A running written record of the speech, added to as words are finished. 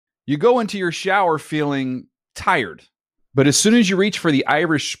You go into your shower feeling tired, but as soon as you reach for the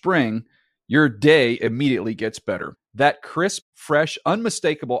Irish Spring, your day immediately gets better. That crisp, fresh,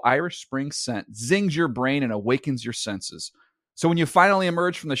 unmistakable Irish Spring scent zings your brain and awakens your senses. So when you finally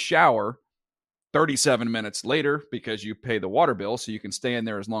emerge from the shower, 37 minutes later, because you pay the water bill so you can stay in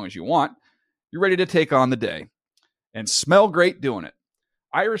there as long as you want, you're ready to take on the day. And smell great doing it.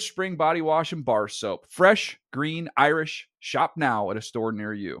 Irish Spring Body Wash and Bar Soap. Fresh, green, Irish. Shop now at a store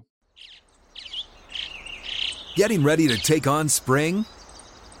near you. Getting ready to take on spring?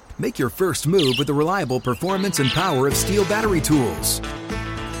 Make your first move with the reliable performance and power of Steel battery tools.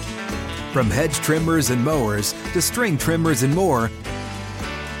 From hedge trimmers and mowers to string trimmers and more,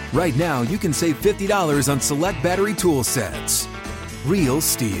 right now you can save $50 on select battery tool sets. Real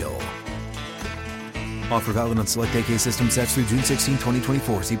Steel. Offer valid on select AK system sets through June 16,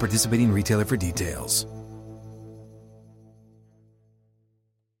 2024. See participating retailer for details.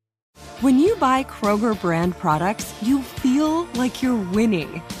 When you buy Kroger brand products, you feel like you're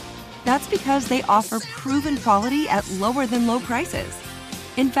winning. That's because they offer proven quality at lower than low prices.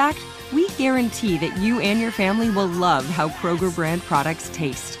 In fact, we guarantee that you and your family will love how Kroger brand products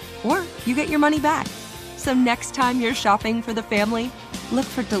taste, or you get your money back. So next time you're shopping for the family, look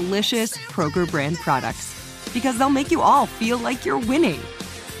for delicious Kroger brand products, because they'll make you all feel like you're winning.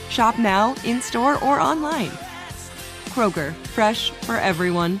 Shop now, in-store, or online. Kroger, fresh for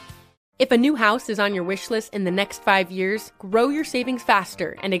everyone. If a new house is on your wish list in the next 5 years, grow your savings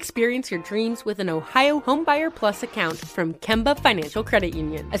faster and experience your dreams with an Ohio Homebuyer Plus account from Kemba Financial Credit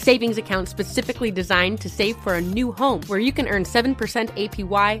Union. A savings account specifically designed to save for a new home, where you can earn 7%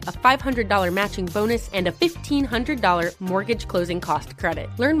 APY, a $500 matching bonus, and a $1,500 mortgage closing cost credit.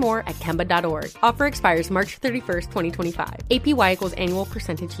 Learn more at Kemba.org. Offer expires March 31st, 2025. APY equals annual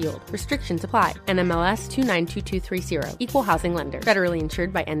percentage yield. Restrictions apply. NMLS 292230. Equal housing lender. Federally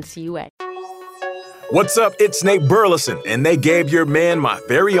insured by NCUA. What's up? It's Nate Burleson, and they gave your man my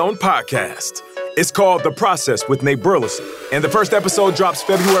very own podcast. It's called The Process with Nate Burleson, and the first episode drops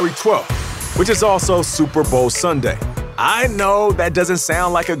February 12th, which is also Super Bowl Sunday. I know that doesn't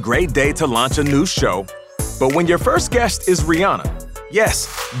sound like a great day to launch a new show, but when your first guest is Rihanna, yes,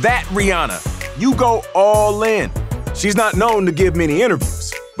 that Rihanna, you go all in. She's not known to give many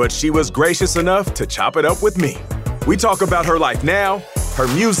interviews, but she was gracious enough to chop it up with me. We talk about her life now, her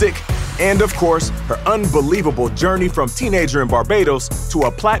music, and of course, her unbelievable journey from teenager in Barbados to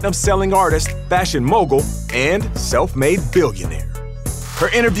a platinum-selling artist, fashion mogul, and self-made billionaire. Her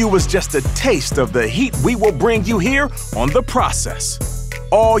interview was just a taste of the heat we will bring you here on The Process.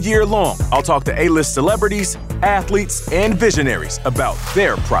 All year long, I'll talk to A-list celebrities, athletes, and visionaries about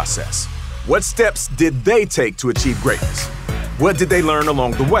their process. What steps did they take to achieve greatness? What did they learn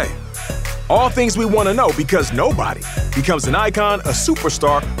along the way? All things we want to know, because nobody becomes an icon, a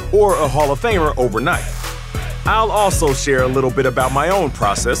superstar, or a Hall of Famer overnight. I'll also share a little bit about my own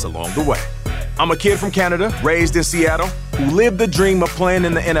process along the way. I'm a kid from Canada, raised in Seattle, who lived the dream of playing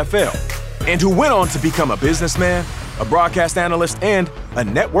in the NFL, and who went on to become a businessman, a broadcast analyst, and a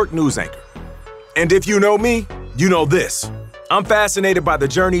network news anchor. And if you know me, you know this. I'm fascinated by the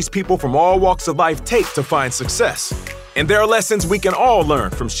journeys people from all walks of life take to find success. And there are lessons we can all learn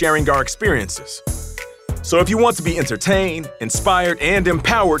from sharing our experiences. So if you want to be entertained, inspired, and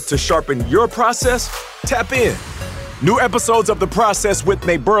empowered to sharpen your process, tap in. New episodes of The Process with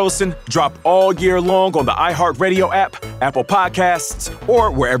Nate Burleson drop all year long on the iHeartRadio app, Apple Podcasts,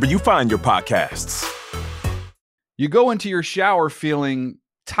 or wherever you find your podcasts. You go into your shower feeling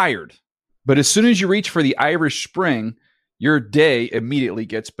tired, but as soon as you reach for the Irish Spring, your day immediately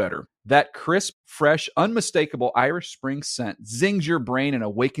gets better. That crisp, fresh, unmistakable Irish Spring scent zings your brain and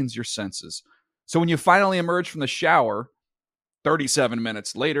awakens your senses. So when you finally emerge from the shower, 37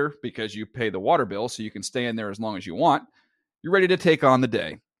 minutes later, because you pay the water bill so you can stay in there as long as you want, you're ready to take on the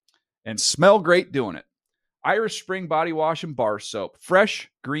day. And smell great doing it. Irish Spring Body Wash and Bar Soap. Fresh,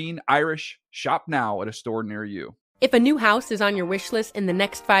 green, Irish. Shop now at a store near you. If a new house is on your wish list in the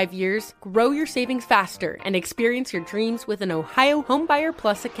next 5 years, grow your savings faster and experience your dreams with an Ohio Homebuyer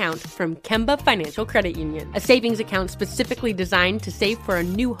Plus account from Kemba Financial Credit Union. A savings account specifically designed to save for a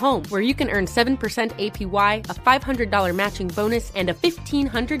new home, where you can earn 7% APY, a $500 matching bonus, and a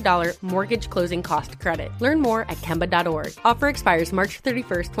 $1,500 mortgage closing cost credit. Learn more at Kemba.org. Offer expires March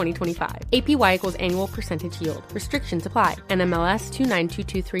 31st, 2025. APY equals annual percentage yield. Restrictions apply. NMLS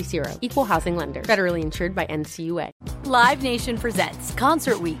 292230. Equal housing lender. Federally insured by NCUA. Live Nation presents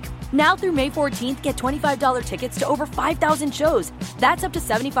Concert Week. Now through May 14th, get $25 tickets to over 5,000 shows. That's up to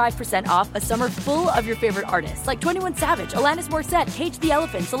 75% off a summer full of your favorite artists like 21 Savage, Alanis Morissette, Cage the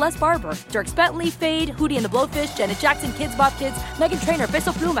Elephant, Celeste Barber, Dierks Bentley, Fade, Hootie and the Blowfish, Janet Jackson, Kids Bop Kids, Meghan Trainor,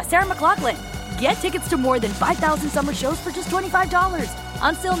 Bissell Pluma, Sarah McLachlan. Get tickets to more than 5,000 summer shows for just $25.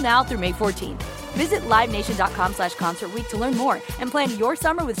 Until now through May 14th. Visit LiveNation.com/Concert Week to learn more and plan your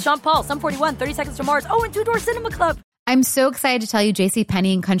summer with Sean Paul, Sum 41, 30 Seconds to Mars, and Two Door Cinema Club. I'm so excited to tell you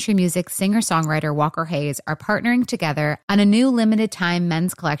JCPenney and country music singer-songwriter Walker Hayes are partnering together on a new limited-time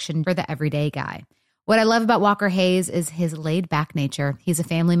men's collection for the everyday guy. What I love about Walker Hayes is his laid-back nature. He's a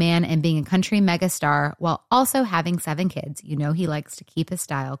family man, and being a country megastar while also having 7 kids, you know he likes to keep his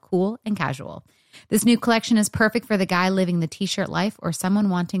style cool and casual. This new collection is perfect for the guy living the t-shirt life or someone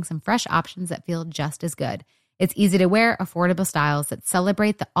wanting some fresh options that feel just as good. It's easy to wear, affordable styles that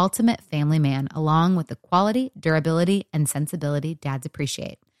celebrate the ultimate family man, along with the quality, durability, and sensibility dads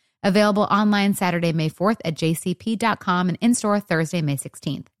appreciate. Available online Saturday, May 4th at jcp.com and in-store Thursday, May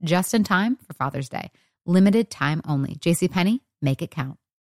 16th. Just in time for Father's Day. Limited time only. JCPenney, make it count.